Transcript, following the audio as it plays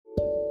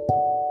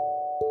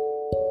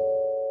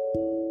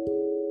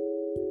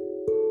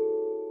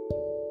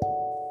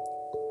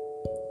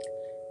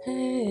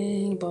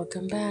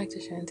Welcome back to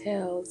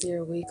Chantel's,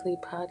 your weekly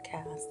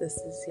podcast. This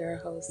is your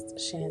host,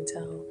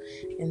 Chantel,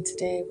 and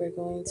today we're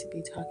going to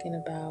be talking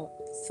about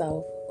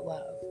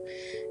self-love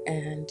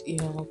and,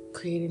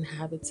 creating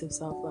habits of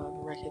self-love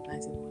and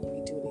recognizing when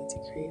we do need to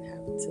create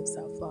habits of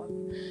self-love.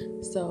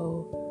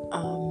 So,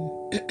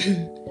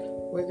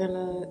 we're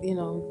gonna,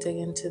 dig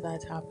into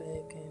that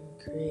topic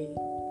and create,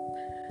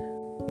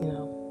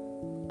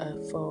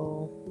 a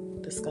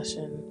full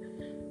discussion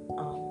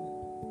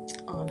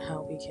on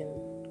how we can,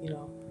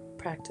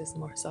 practice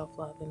more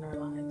self-love in our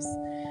lives.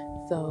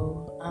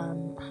 So,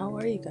 how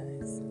are you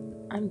guys?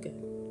 I'm good.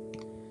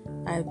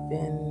 I've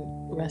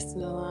been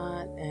resting a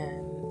lot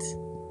and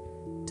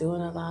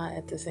doing a lot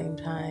at the same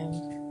time.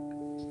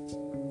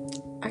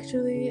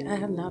 Actually, I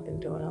have not been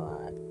doing a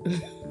lot.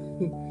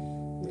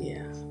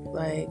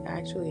 I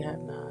actually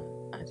have not.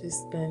 I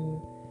just been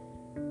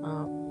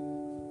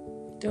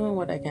doing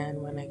what I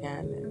can when I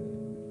can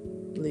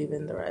and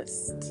leaving the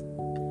rest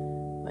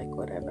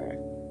whatever.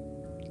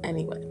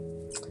 Anyway,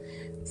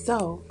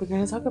 so we're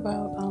going to talk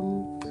about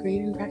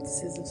creating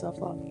practices of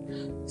self-love.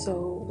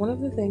 So one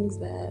of the things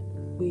that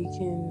we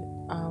can,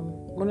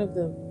 one of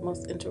the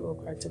most integral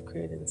parts of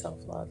creating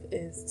self-love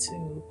is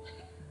to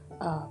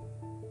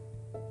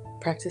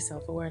practice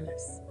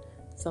self-awareness.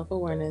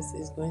 Self-awareness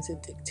is going to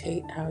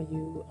dictate how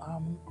you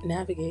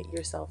navigate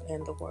yourself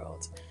and the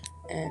world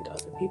and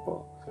other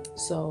people.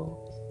 So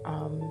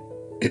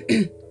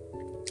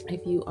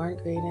if you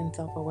aren't creating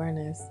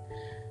self-awareness,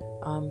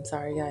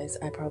 sorry guys,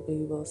 I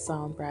probably will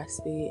sound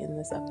raspy in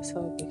this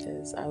episode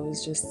because I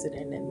was just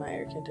sitting in my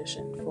air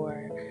condition for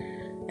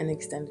an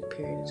extended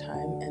period of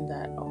time, and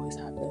that always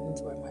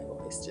happens where my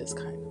voice just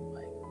kind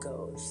of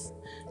goes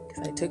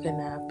because I took a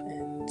nap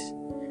and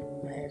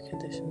my air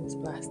condition is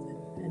blasting,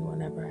 and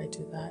whenever I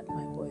do that,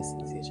 my voice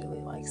is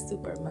usually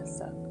super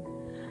messed up.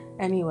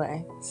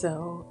 Anyway,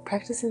 so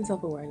practicing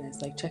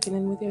self-awareness, checking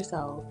in with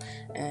yourself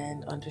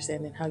and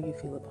understanding how you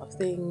feel about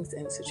things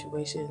and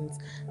situations,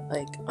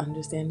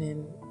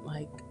 understanding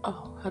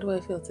oh, how do I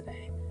feel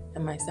today?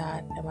 Am I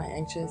sad? Am I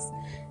anxious?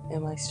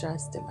 Am I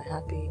stressed? Am I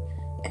happy?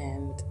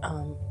 And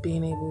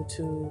being able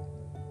to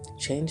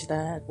change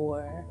that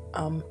or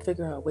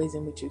figure out ways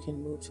in which you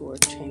can move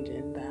towards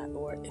changing that,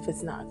 or if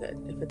it's not good,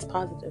 if it's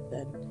positive,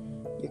 then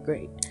you're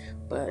great.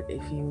 But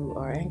if you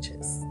are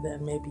anxious,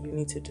 then maybe you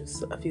need to do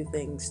a few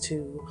things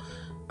to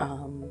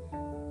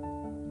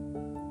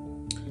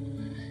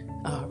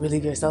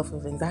relieve yourself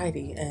of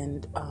anxiety.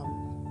 And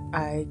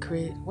I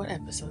create, what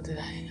episode did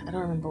I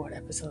don't remember what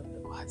episode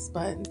it was,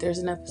 but there's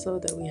an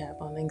episode that we have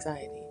on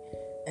anxiety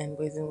and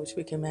ways in which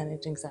we can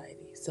manage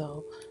anxiety.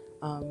 So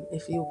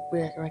if you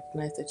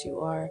recognize that you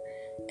are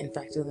in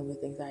fact dealing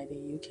with anxiety,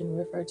 you can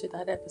refer to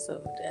that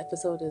episode. The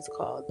episode is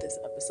called "This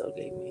Episode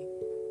Gave Me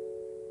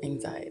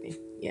Anxiety."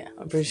 Yeah,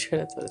 I'm pretty sure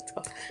that's what it's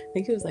called. I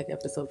think it was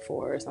episode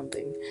 4 or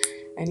something.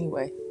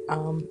 Anyway,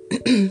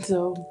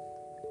 so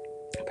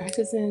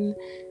practicing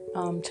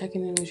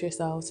checking in with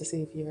yourself to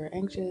see if you're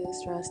anxious,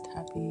 stressed,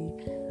 happy,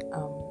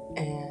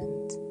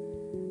 and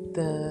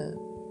the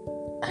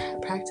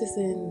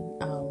practicing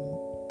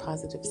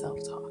positive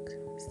self-talk.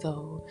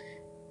 So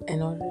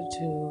in order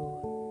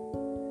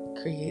to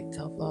create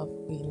self-love,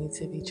 we need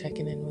to be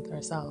checking in with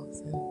ourselves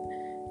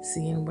and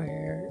seeing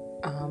where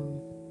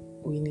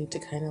we need to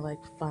kind of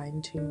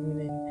fine-tune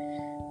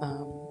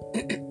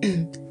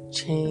and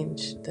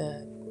change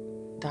the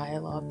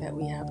dialogue that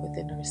we have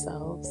within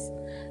ourselves.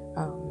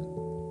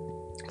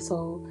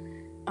 So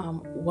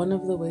one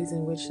of the ways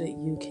in which that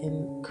you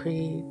can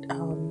create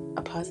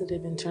a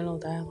positive internal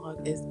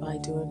dialogue is by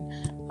doing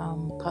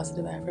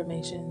positive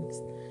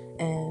affirmations.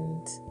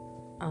 And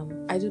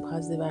I do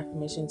positive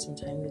affirmations from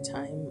time to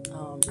time.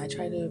 I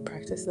try to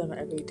practice them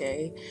every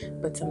day,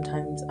 but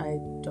sometimes I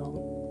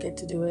don't get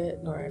to do it,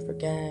 or I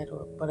forget,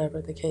 or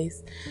whatever the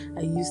case.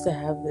 I used to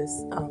have this,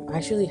 I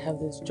actually have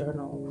this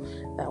journal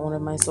that one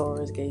of my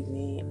sorors gave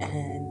me,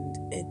 and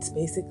it's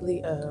basically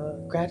a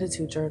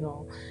gratitude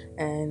journal,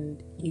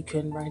 and you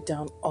can write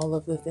down all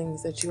of the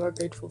things that you are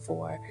grateful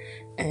for,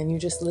 and you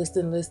just list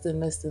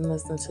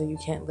until you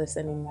can't list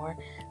anymore.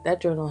 That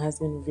journal has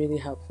been really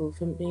helpful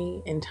for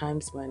me in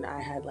times when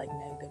I had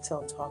negative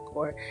self-talk,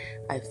 or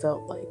I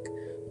felt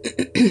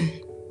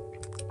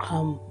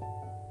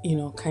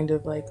kind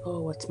of oh,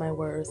 what's my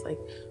worth?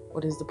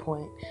 What is the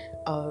point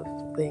of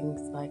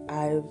things?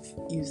 I've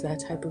used that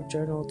type of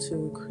journal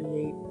to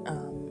create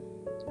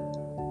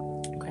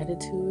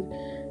gratitude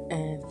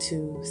and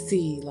to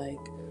see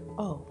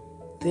oh,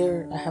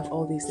 there I have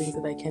all these things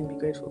that I can be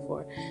grateful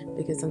for,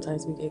 because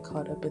sometimes we get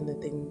caught up in the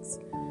things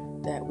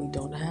that we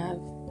don't have,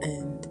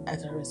 and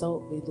as a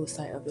result we lose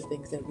sight of the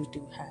things that we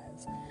do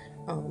have,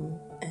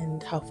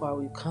 and how far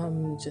we've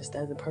come just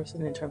as a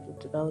person in terms of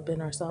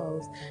developing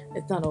ourselves.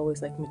 It's not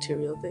always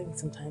material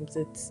things. Sometimes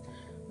it's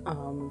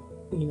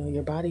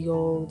your body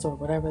goals or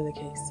whatever the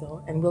case.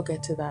 So, and we'll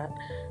get to that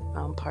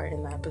part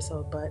in the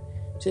episode, but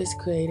just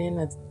creating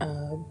a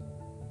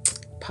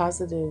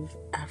positive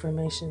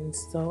affirmations.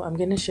 So I'm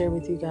going to share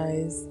with you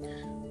guys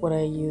what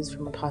I use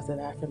from a positive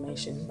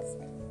affirmations.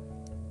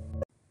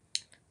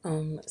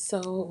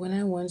 So when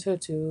I want to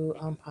do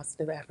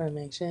positive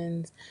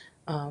affirmations,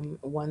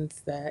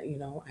 ones that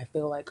I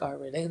feel like are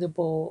relatable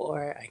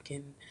or I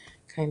can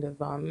kind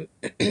of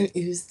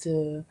use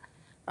to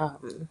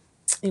um,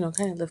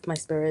 kind of lift my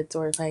spirits,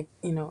 or if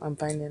I'm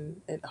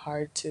finding it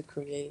hard to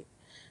create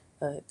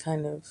a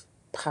kind of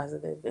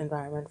positive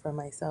environment for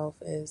myself,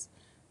 is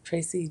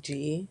Tracy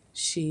G.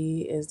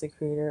 She is the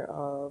creator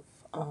of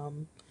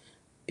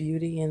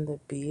Beauty and the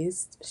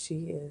Beast.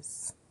 She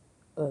is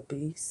a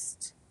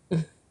beast.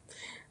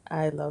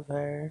 I love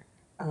her.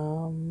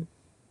 Um,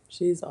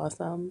 she's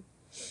awesome.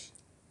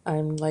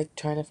 I'm like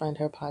trying to find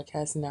her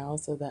podcast now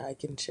so that I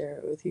can share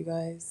it with you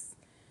guys.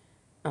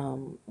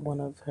 One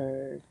of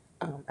her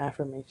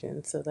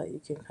affirmations so that you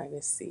can kind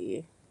of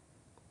see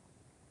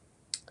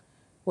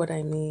what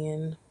I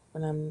mean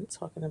when I'm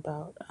talking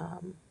about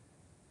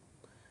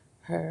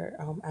her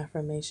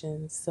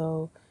affirmations.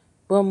 So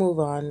we'll move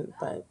on,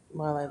 but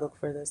while I look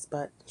for this,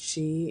 but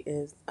she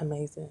is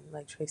amazing.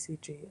 Like Tracy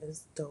G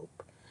is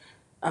dope.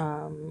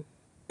 Um,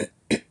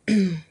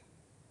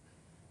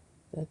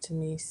 let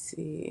me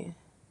see.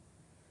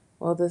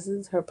 Well, this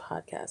is her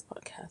podcast.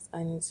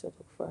 I need to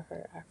look for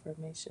her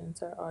affirmations,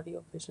 her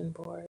audio vision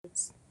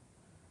boards.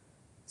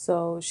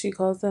 So she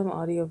calls them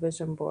audio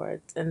vision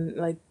boards, and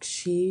like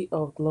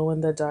glow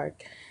in the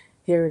dark.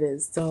 Here it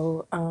is.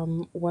 So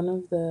one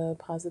of the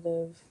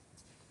positive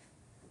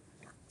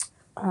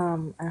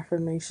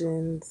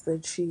affirmations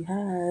that she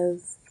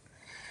has.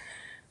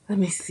 Let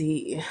me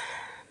see.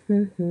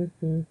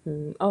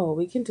 Oh,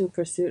 we can do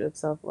pursuit of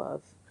self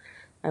love.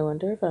 I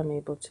wonder if I'm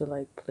able to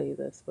like play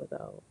this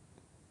without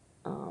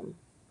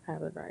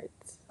having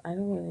rights. I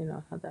don't really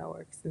know how that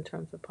works in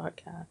terms of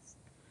podcasts.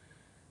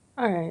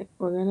 All right,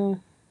 we're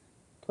gonna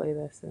play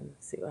this and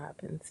see what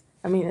happens.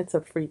 I mean, it's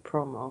a free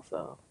promo,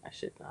 so I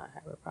should not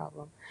have a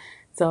problem.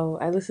 So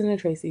I listen to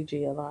Tracy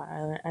G a lot.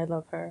 I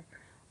love her.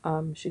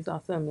 She's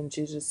awesome and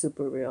she's just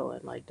super real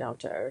and like down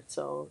to earth.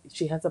 So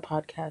she has a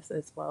podcast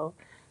as well,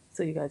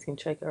 so you guys can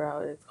check her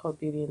out. It's called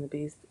Beauty and the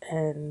Beast,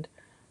 and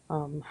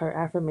her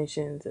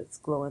affirmations, it's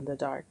glow in the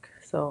dark.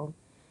 So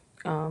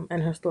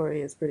and her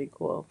story is pretty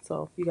cool.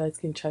 So you guys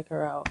can check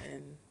her out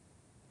and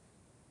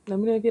let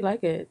me know if you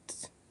like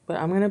it. But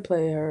I'm gonna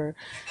play her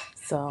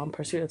some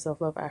Pursuit of Self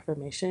Love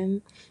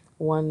affirmation,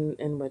 one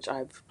in which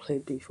I've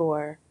played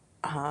before.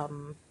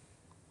 Um,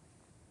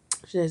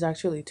 there's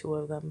actually two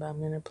of them, but I'm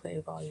gonna play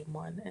volume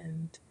one,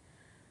 and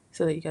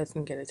so that you guys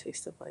can get a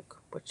taste of like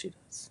what she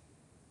does.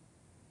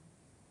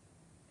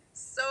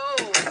 So,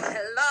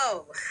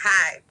 hello,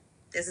 hi.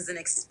 This is an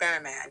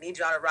experiment. I need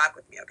y'all to rock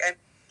with me, okay?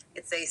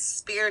 It's a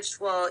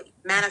spiritual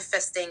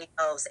manifesting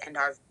elves and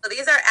our. So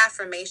these are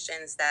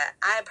affirmations that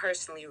I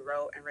personally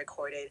wrote and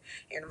recorded,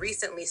 and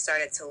recently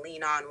started to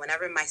lean on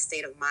whenever my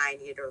state of mind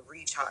needed a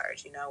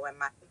recharge. When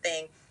my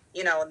thing,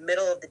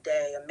 middle of the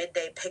day, a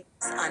midday pick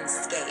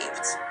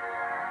unscathed.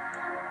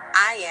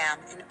 I am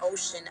an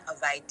ocean of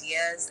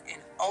ideas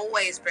and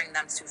always bring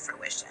them to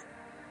fruition.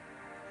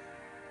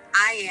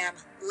 I am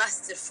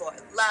lusted for,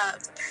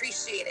 loved,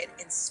 appreciated,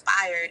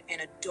 inspired,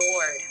 and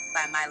adored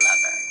by my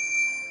lover.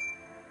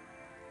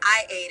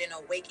 I aid in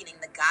awakening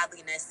the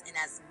godliness in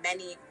as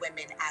many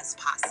women as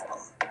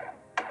possible.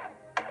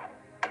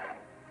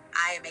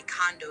 I am a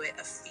conduit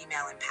of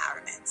female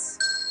empowerment.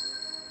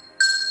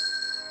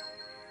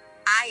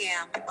 I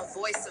am a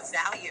voice of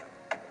value.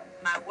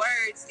 My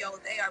words,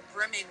 they are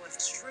brimming with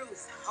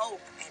truth,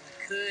 hope,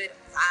 and good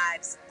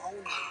vibes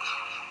only.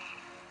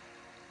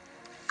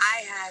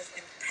 I have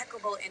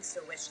impeccable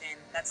intuition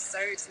that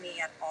serves me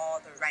at all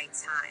the right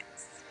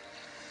times.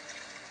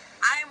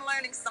 I am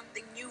learning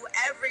something new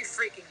every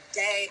freaking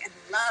day and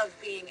love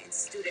being in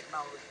student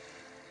mode.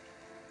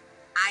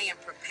 I am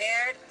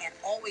prepared and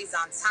always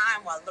on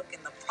time while looking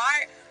the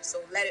part,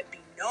 so let it be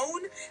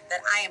known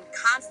that I am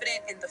confident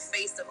in the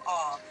face of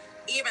all,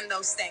 even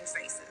those stank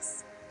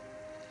faces.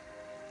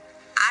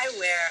 I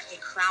wear a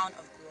crown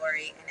of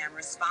glory and am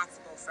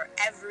responsible for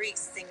every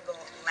single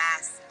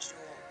last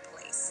jewel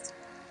placed.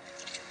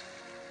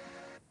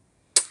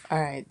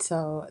 All right,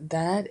 so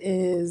that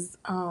is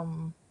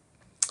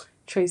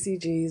Tracy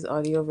G's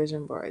audio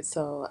vision board.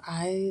 So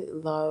I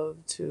love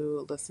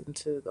to listen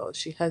to those.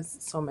 She has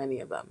so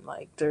many of them.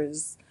 Like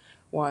there's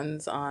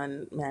ones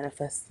on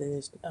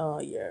manifesting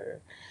your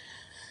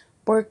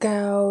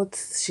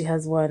workouts. She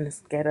has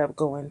ones get up,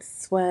 go and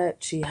sweat.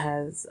 She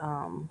has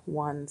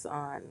ones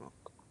on,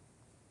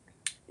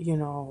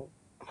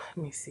 let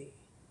me see.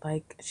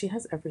 Like she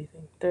has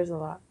everything. There's a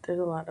lot. There's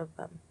a lot of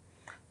them.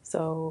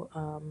 So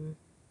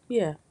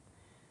yeah.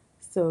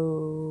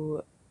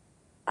 So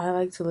I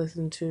like to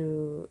listen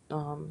to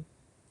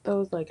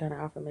those like kind of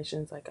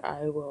affirmations. Like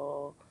I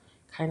will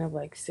kind of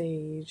like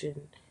sage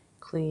and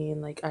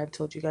clean. Like I've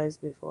told you guys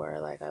before,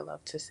 like I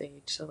love to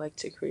sage. So like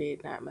to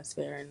create an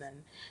atmosphere and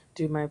then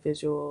do my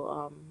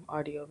visual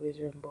audio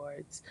vision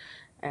boards,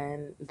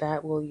 and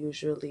that will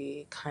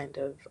usually kind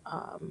of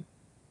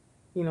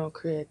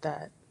create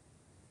that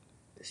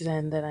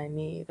zen that I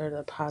need, or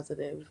the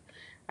positive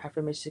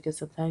affirmation, because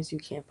sometimes you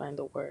can't find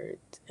the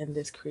words and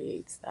this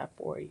creates that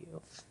for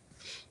you.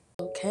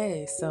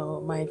 Okay, so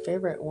my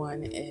favorite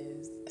one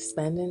is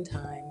spending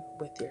time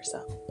with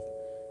yourself.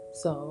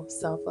 So,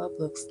 self love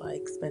looks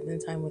like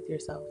spending time with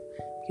yourself.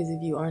 Because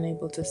if you aren't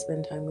able to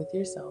spend time with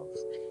yourself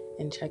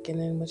and checking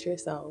in with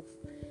yourself,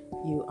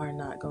 you are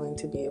not going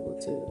to be able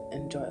to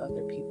enjoy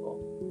other people.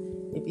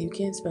 If you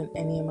can't spend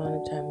any amount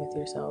of time with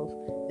yourself,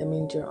 that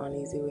means you're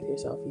uneasy with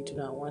yourself. You do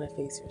not want to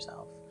face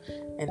yourself.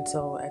 And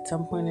so, at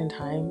some point in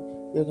time,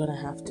 you're going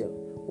to have to.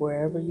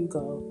 Wherever you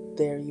go,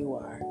 there you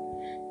are.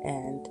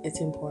 And it's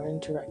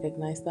important to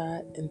recognize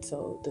that. And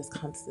so this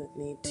constant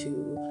need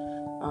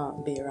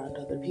to be around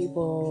other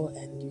people,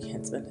 and you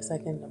can't spend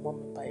a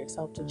moment by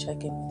yourself to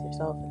check in with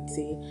yourself and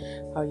see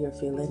how you're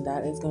feeling,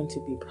 that is going to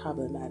be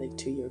problematic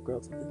to your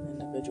growth as an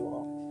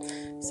individual.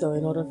 So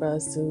in order for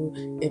us to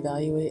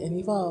evaluate and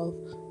evolve,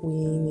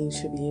 we need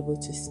to be able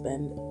to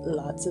spend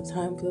lots of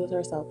time with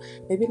ourselves.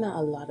 Maybe not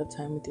a lot of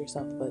time with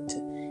yourself, but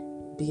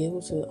to be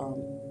able to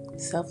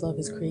self-love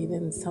is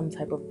creating some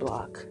type of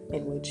block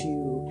in which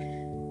you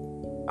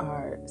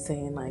are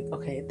saying, like,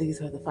 okay, these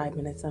are the 5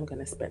 minutes I'm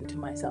going to spend to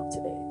myself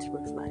today to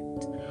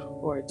reflect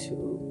or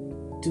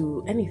to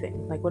do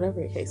anything, like whatever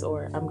your case,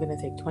 or I'm going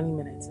to take 20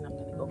 minutes and I'm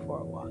going to go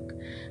for a walk,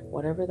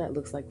 whatever that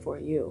looks like for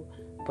you.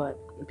 But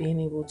being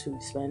able to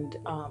spend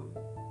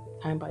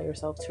time by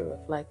yourself to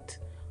reflect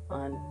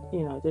on,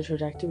 the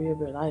trajectory of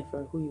your life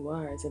or who you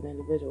are as an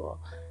individual,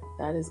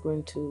 that is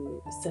going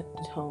to set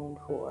the tone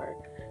for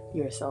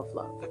your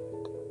self-love.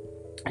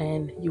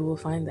 And you will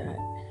find that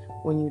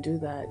when you do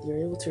that, you're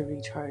able to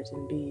recharge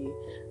and be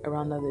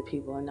around other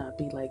people and not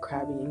be like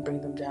crabby and bring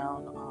them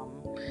down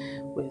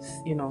with,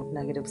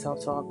 negative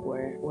self-talk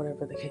or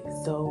whatever the case.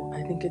 So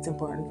I think it's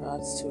important for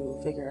us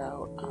to figure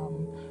out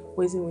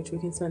ways in which we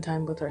can spend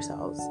time with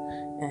ourselves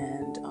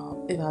and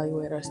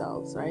evaluate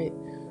ourselves, right?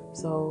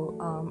 So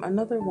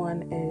another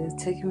one is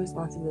taking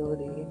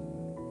responsibility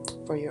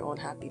for your own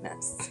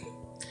happiness.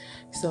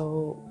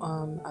 So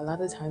a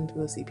lot of times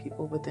we'll see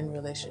people within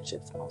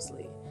relationships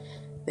mostly.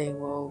 They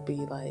will be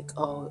like,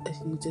 oh, if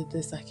you did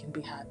this, I can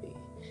be happy.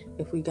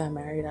 If we got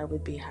married, I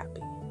would be happy.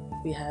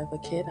 If we have a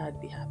kid,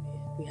 I'd be happy.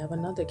 If we have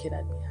another kid,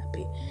 I'd be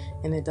happy.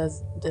 And it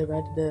does,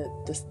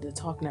 the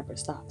talk never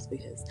stops,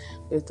 because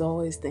there's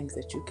always things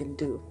that you can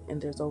do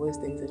and there's always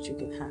things that you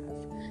can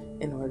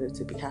have in order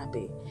to be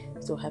happy.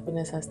 So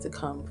happiness has to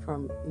come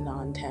from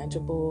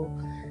non-tangible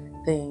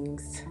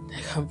things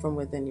that come from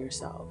within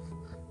yourself.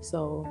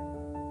 So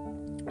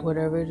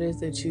whatever it is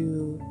that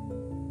you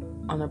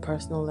on a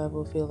personal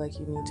level feel like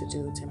you need to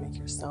do to make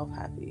yourself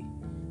happy,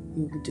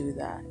 you do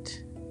that.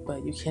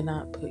 But you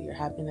cannot put your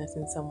happiness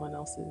in someone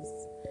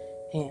else's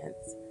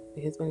hands,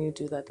 because when you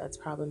do that, that's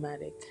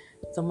problematic.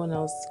 Someone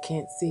else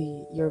can't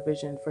see your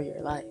vision for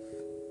your life.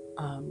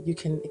 You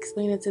can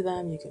explain it to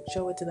them, you can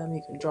show it to them,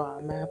 you can draw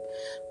a map,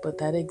 but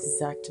that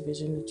exact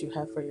vision that you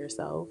have for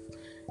yourself,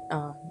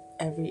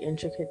 every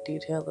intricate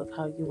detail of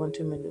how you want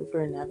to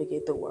maneuver and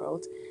navigate the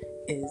world,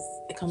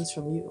 it comes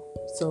from you.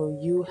 So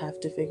you have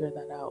to figure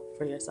that out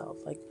for yourself.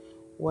 Like,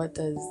 what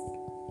does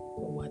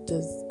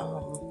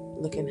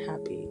looking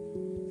happy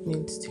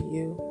means to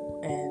you,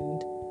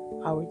 and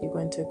how are you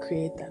going to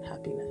create that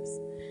happiness?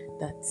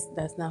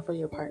 That's not for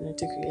your partner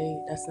to create.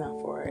 That's not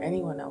for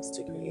anyone else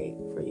to create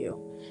for you.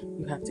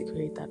 You have to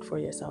create that for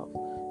yourself.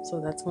 So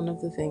that's one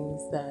of the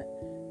things that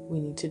we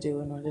need to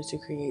do in order to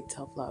create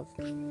self-love.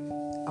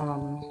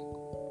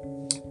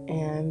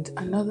 And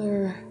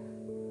another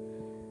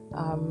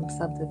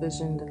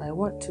subdivision that I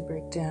want to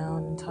break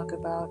down and talk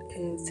about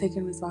is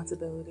taking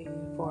responsibility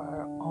for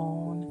our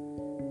own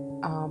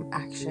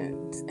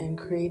actions and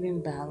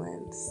creating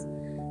balance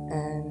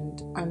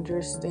and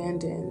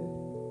understanding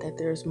that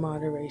there's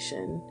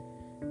moderation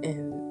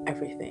in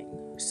everything.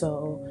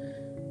 So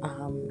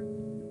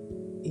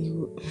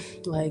you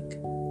like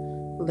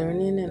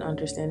learning and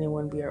understanding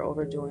when we are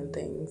overdoing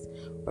things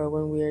or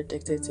when we are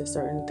addicted to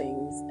certain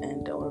things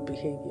and or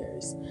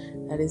behaviors.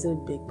 That is a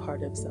big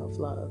part of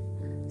self-love.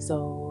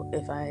 So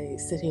if I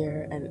sit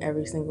here and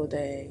every single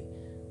day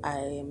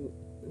I'm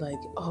like,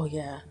 oh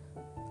yeah,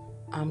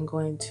 I'm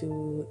going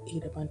to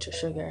eat a bunch of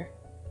sugar,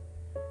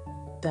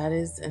 that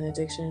is an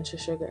addiction to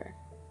sugar.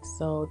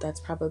 So that's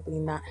probably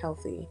not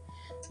healthy.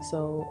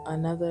 So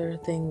another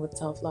thing with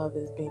self-love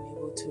is being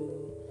able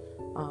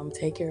to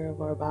take care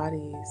of our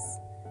bodies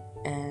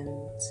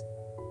and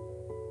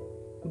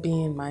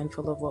being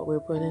mindful of what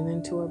we're putting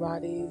into our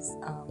bodies.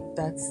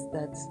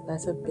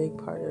 That's a big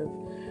part of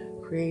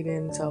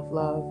creating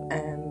self-love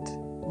and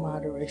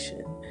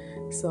moderation.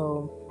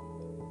 So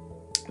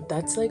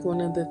that's like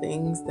one of the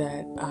things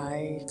that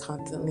I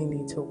constantly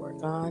need to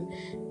work on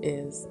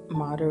is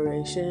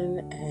moderation,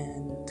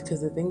 and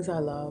because the things I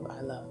love,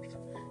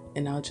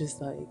 and I'll just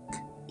like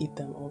eat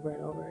them over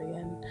and over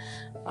again.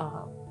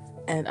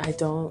 And I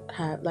don't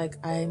have, like,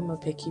 I'm a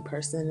picky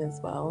person as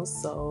well,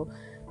 so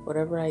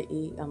whatever I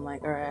eat, I'm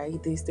like, all right, I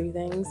eat these 3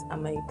 things,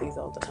 I'm gonna eat these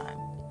all the time.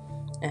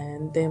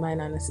 And they might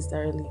not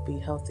necessarily be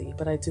healthy,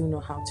 but I do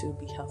know how to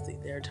be healthy.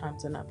 There are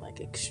times when I'm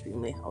like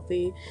extremely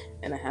healthy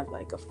and I have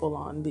like a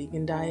full-on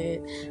vegan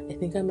diet. I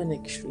think I'm an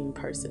extreme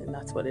person,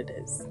 that's what it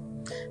is.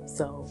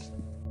 So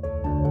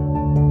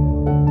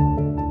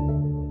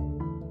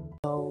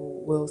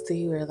goals to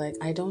you where like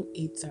I don't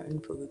eat certain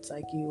foods.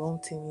 Like you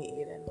won't see me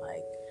eating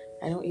like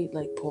I don't eat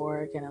like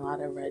pork and a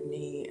lot of red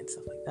meat and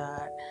stuff like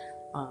that.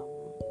 Um,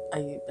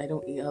 I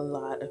don't eat a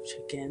lot of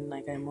chicken.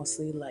 Like I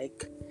mostly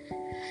like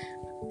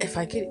if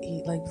I could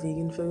eat like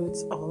vegan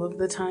foods all of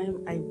the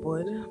time, I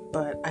would.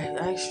 But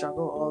I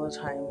struggle all the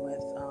time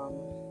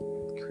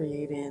with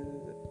creating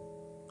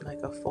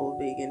like a full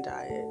vegan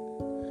diet.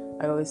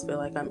 I always feel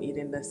like I'm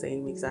eating the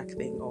same exact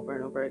thing over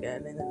and over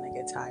again, and then I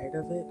get tired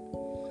of it.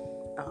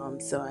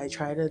 So I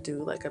try to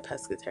do like a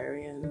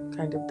pescatarian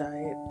kind of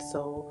diet.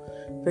 So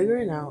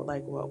figuring out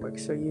like what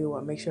works for you,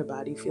 what makes your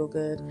body feel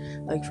good.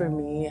 Like for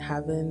me,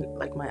 having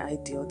like my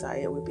ideal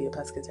diet would be a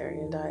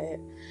pescatarian diet,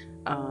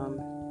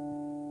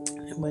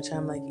 in which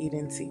I'm like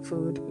eating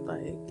seafood,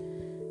 like,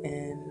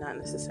 and not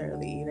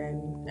necessarily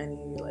eating any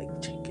like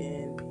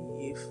chicken,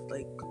 beef,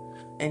 like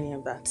any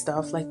of that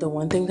stuff. Like the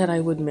one thing that I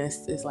would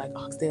miss is like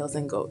oxtails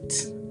and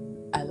goats.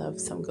 I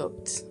love some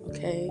goats,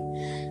 okay?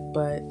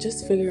 But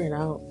just figuring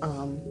out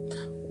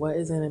what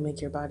is going to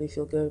make your body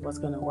feel good, what's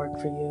going to work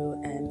for you.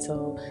 And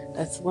so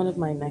that's one of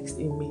my next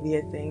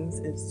immediate things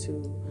is to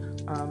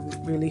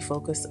really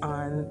focus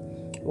on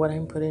what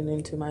I'm putting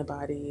into my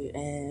body,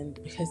 and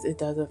because it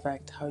does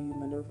affect how you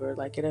maneuver.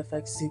 Like it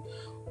affects you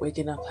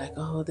waking up like,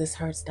 oh, this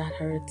hurts, that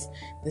hurts,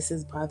 this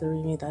is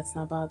bothering me, that's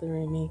not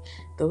bothering me.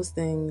 Those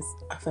things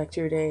affect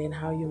your day and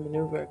how you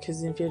maneuver,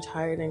 because if you're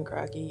tired and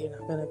groggy, you're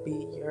not going to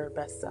be your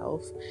best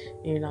self.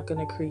 You're not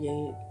going to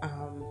create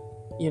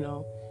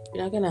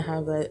you're not going to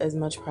have as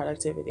much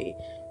productivity.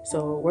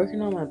 So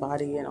working on my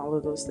body and all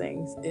of those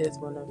things is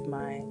one of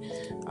my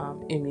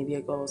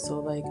immediate goals. So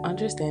like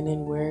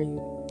understanding where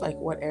you like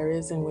what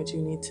areas in which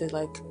you need to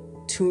like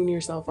tune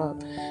yourself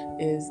up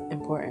is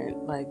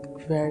important, like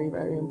very,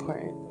 very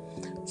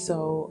important.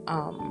 So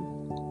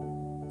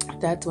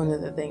that's one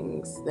of the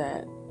things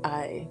that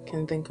I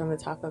can think on the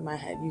top of my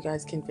head. You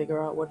guys can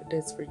figure out what it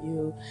is for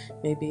you.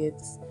 Maybe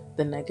it's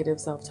the negative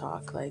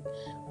self-talk, like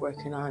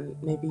working on,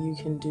 maybe you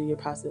can do your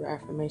positive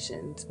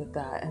affirmations with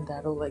that, and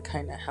that'll like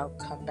kind of help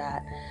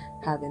combat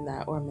having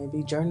that. Or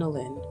maybe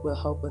journaling will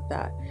help with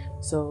that.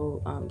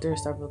 So there are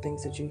several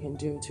things that you can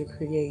do to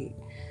create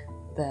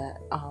that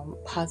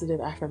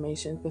positive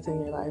affirmations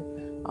within your life.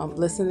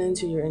 Listening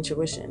to your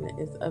intuition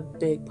is a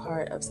big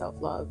part of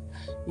self-love.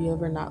 You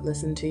ever not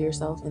listen to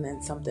yourself and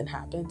then something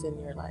happens and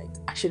you're like,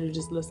 I should have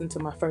just listened to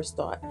my first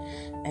thought?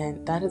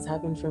 And that has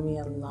happened for me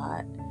a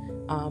lot.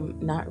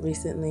 Not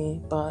recently,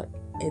 but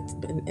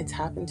it's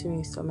happened to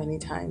me so many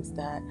times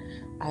that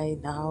I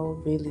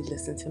now really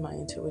listen to my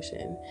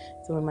intuition.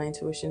 So when my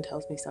intuition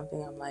tells me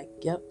something, I'm like,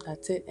 yep,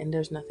 that's it, and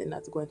there's nothing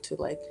that's going to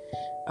like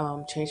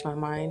change my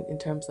mind in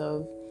terms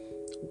of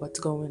what's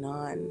going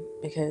on,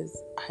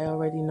 because I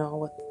already know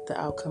what the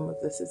outcome of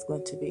this is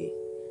going to be.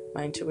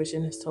 My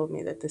intuition has told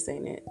me that this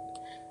ain't it.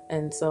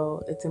 And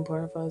so it's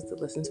important for us to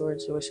listen to our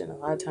intuition. A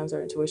lot of times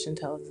our intuition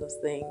tells us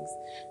things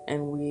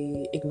and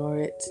we ignore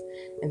it,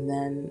 and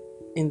then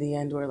in the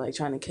end we're like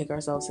trying to kick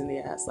ourselves in the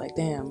ass like,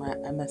 damn,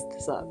 I messed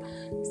this up.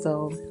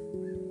 So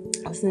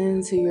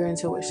listening to your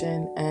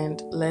intuition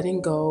and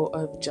letting go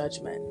of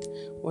judgment.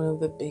 One of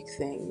the big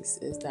things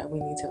is that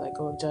we need to let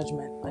go of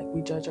judgment. Like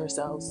we judge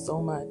ourselves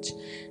so much,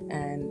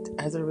 and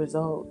as a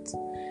result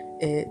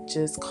it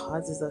just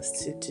causes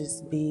us to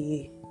just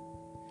be,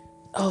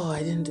 oh, I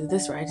didn't do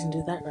this right, I didn't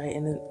do that right.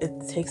 And then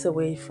it takes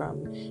away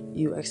from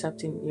you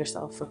accepting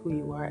yourself for who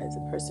you are as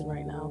a person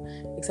right now.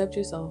 Accept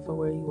yourself for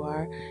where you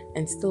are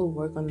and still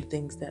work on the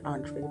things that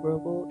aren't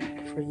favorable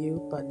for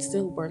you, but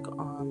still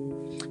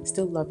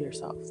still love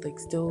yourself. Like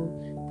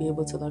still be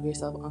able to love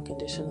yourself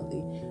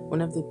unconditionally.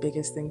 One of the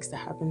biggest things to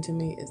happen to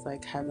me is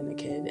like having a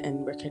kid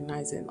and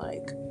recognizing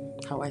like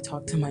how I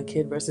talk to my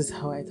kid versus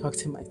how I talk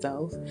to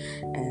myself.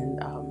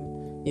 And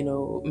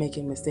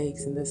making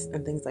mistakes and this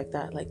and things like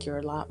that. Like you're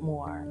a lot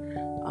more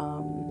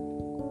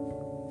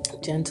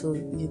gentle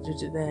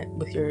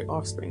with your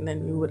offspring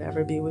than you would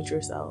ever be with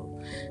yourself.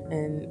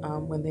 And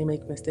when they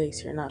make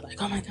mistakes, you're not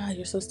like, oh my god,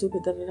 you're so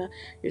stupid, da da da.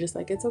 You're just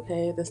like, it's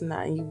okay, this and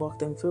that, and you walk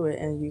them through it,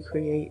 and you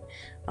create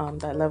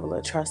that level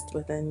of trust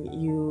within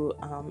you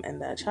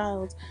and that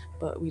child.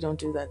 But we don't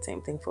do that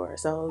same thing for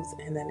ourselves,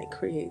 and then it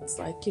creates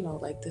like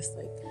this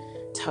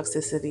like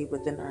toxicity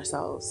within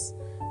ourselves,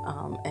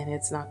 and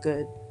it's not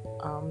good.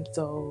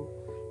 So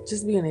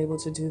just being able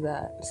to do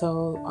that.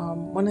 So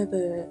one of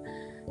the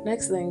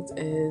next things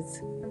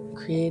is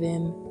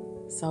creating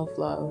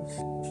self-love,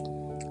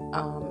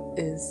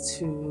 is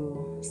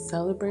to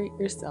celebrate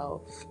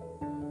yourself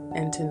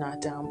and to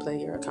not downplay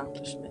your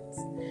accomplishments.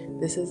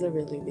 This is a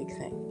really big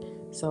thing.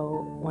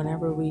 So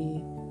whenever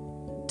we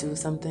do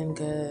something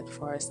good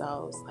for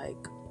ourselves,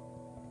 like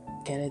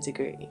get a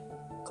degree,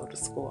 go to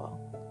school,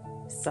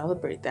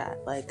 celebrate that.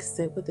 Like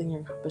sit within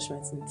your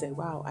accomplishments and say,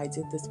 wow, I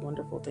did this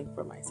wonderful thing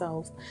for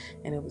myself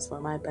and it was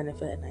for my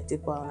benefit and I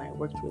did well and I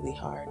worked really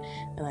hard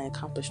and I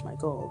accomplished my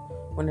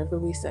goal. Whenever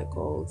we set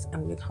goals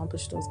and we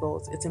accomplish those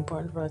goals, it's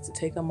important for us to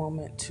take a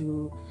moment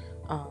to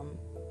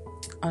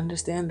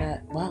understand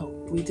that, wow,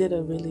 we did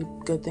a really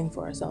good thing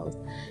for ourselves.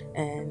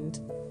 And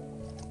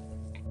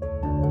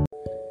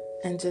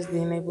and just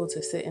being able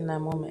to sit in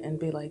that moment and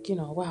be like,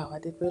 wow, I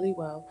did really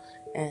well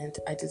and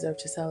I deserve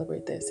to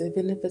celebrate this,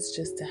 even if it's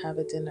just to have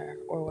a dinner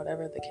or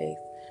whatever the case.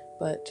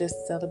 But just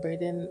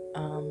celebrating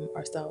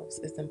ourselves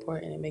is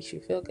important. It makes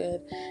you feel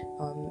good.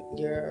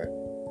 Your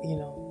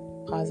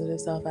positive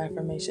self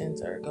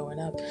affirmations are going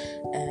up,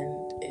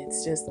 and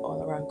it's just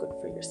all around good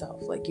for yourself.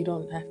 Like, you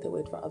don't have to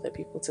wait for other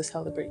people to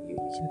celebrate you.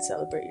 You can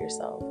celebrate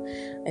yourself.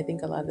 I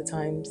think a lot of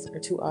times, or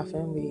too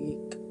often, we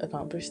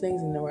accomplish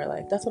things and then we're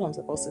like, that's what I'm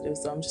supposed to do,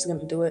 so I'm just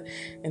gonna do it,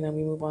 and then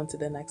we move on to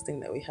the next thing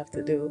that we have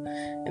to do,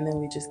 and then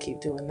we just keep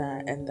doing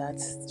that, and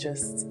that's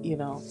just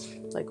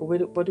like,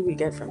 what do we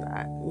get from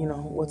that?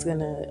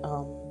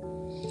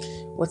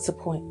 What's the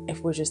point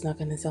if we're just not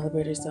going to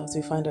celebrate ourselves?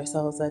 We find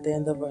ourselves at the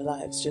end of our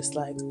lives just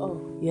like, oh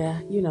yeah,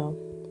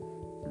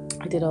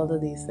 I did all of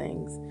these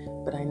things,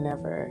 but I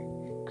never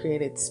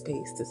created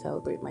space to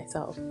celebrate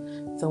myself.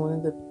 So one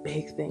of the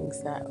big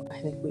things that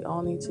I think we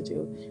all need to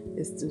do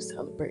is to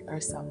celebrate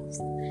ourselves,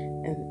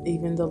 and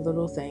even the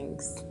little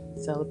things,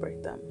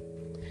 celebrate them.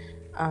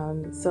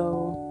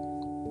 So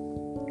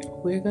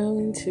we're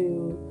going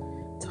to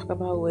talk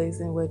about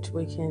ways in which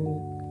we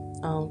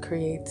can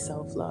create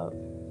self-love.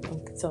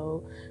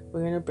 So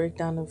we're going to break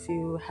down a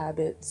few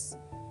habits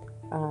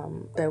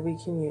that we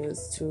can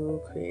use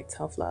to create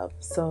self-love.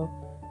 So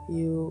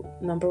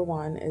number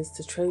one is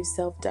to trade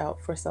self-doubt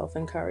for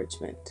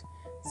self-encouragement.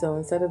 So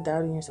instead of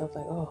doubting yourself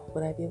like, oh,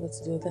 would I be able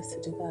to do this,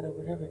 to do that, or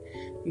whatever,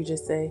 you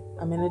just say,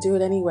 I'm going to do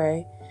it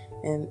anyway,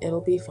 and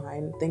it'll be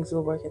fine. Things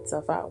will work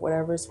itself out.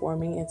 Whatever is for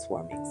me, it's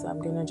for me. So I'm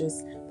going to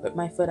just put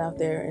my foot out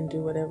there and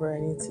do whatever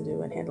I need to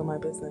do and handle my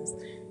business,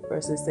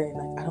 versus saying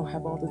like, I don't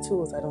have all the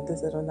tools, I don't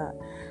this, I don't that.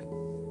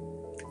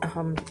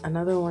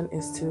 Another one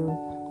is to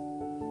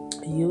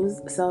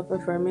use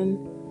self-affirming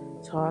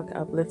talk,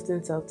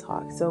 uplifting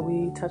self-talk. So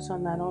we touched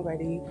on that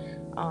already.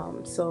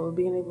 So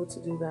being able to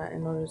do that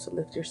in order to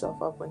lift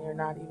yourself up when you're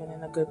not even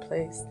in a good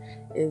place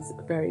is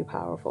very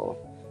powerful.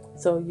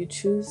 So you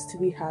choose to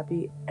be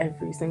happy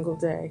every single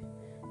day.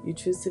 You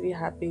choose to be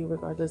happy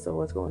regardless of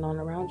what's going on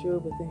around you,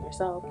 within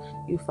yourself.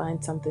 You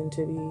find something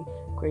to be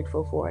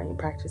grateful for, and you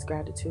practice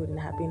gratitude and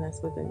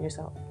happiness within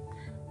yourself.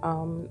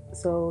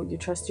 So you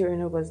trust your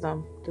inner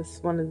wisdom. This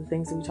is one of the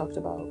things that we talked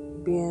about,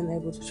 being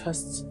able to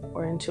trust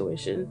our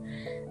intuition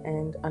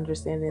and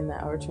understanding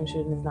that our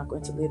intuition is not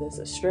going to lead us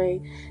astray,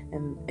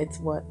 and it's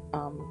what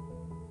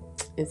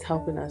is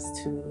helping us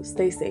to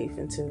stay safe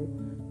and to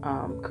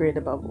create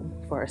a bubble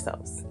for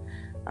ourselves,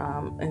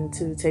 and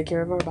to take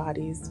care of our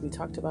bodies. We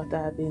talked about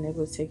that, being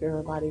able to take care of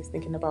our bodies,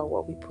 thinking about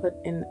what we put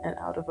in and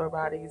out of our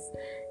bodies,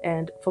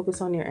 and focus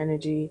your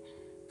energy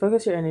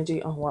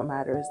on what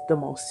matters the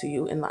most to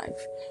you in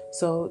life.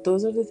 So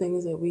those are the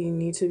things that we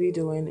need to be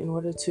doing in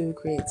order to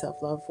create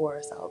self-love for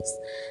ourselves.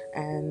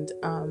 And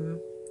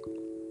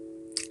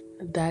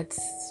that's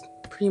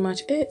pretty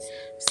much it.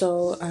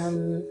 So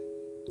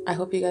I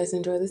hope you guys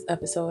enjoy this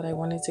episode. I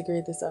wanted to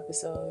create this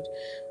episode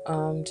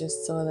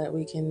just so that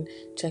we can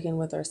check in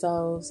with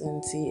ourselves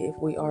and see if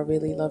we are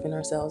really loving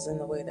ourselves in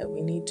the way that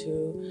we need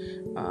to,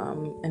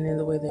 and in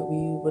the way that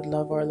we would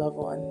love our loved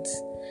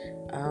ones.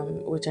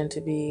 We tend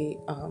to be,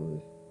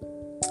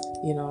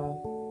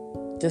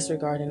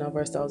 disregarding of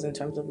ourselves in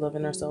terms of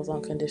loving ourselves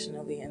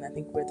unconditionally. And I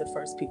think we're the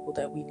first people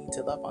that we need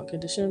to love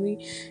unconditionally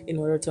in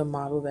order to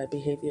model that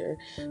behavior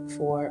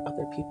for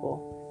other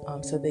people.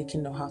 So they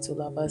can know how to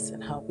love us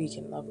and how we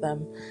can love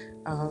them.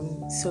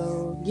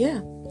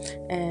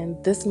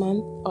 And this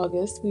month,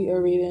 August, we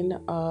are reading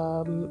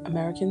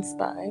American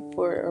Spy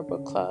for our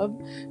book club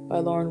by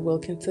Lauren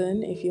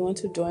Wilkinson. If you want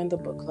to join the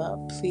book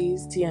club,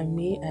 please DM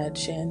me at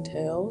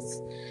Shantales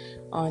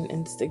on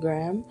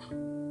Instagram,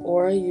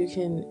 or you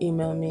can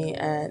email me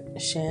at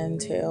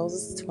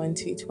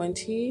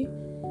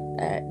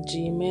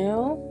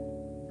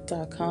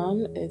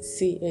shantales2020@gmail.com.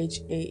 It's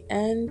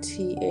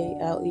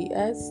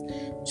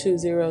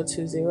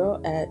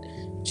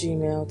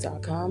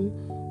CHANTALES2020@gmail.com,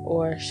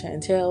 or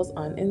Shantales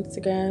on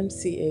Instagram,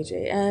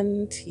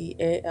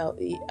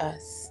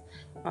 CHANTALES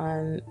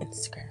on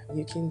Instagram.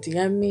 You can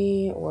DM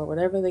me, or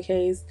whatever the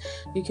case.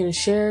 You can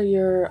share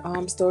your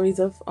stories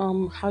of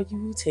how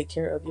you take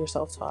care of your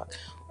self-talk,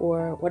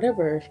 or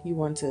whatever you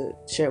want to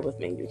share with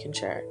me. You can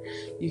share.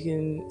 You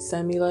can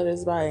send me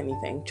letters by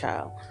anything,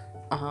 child.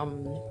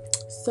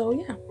 So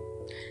yeah,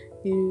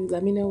 you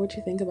let me know what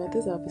you think about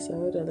this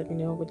episode, or let me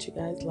know what you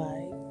guys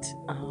liked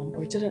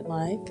or didn't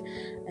like.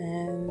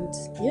 And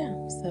yeah,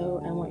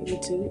 so I want you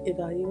to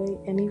evaluate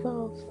and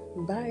evolve.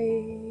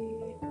 Bye.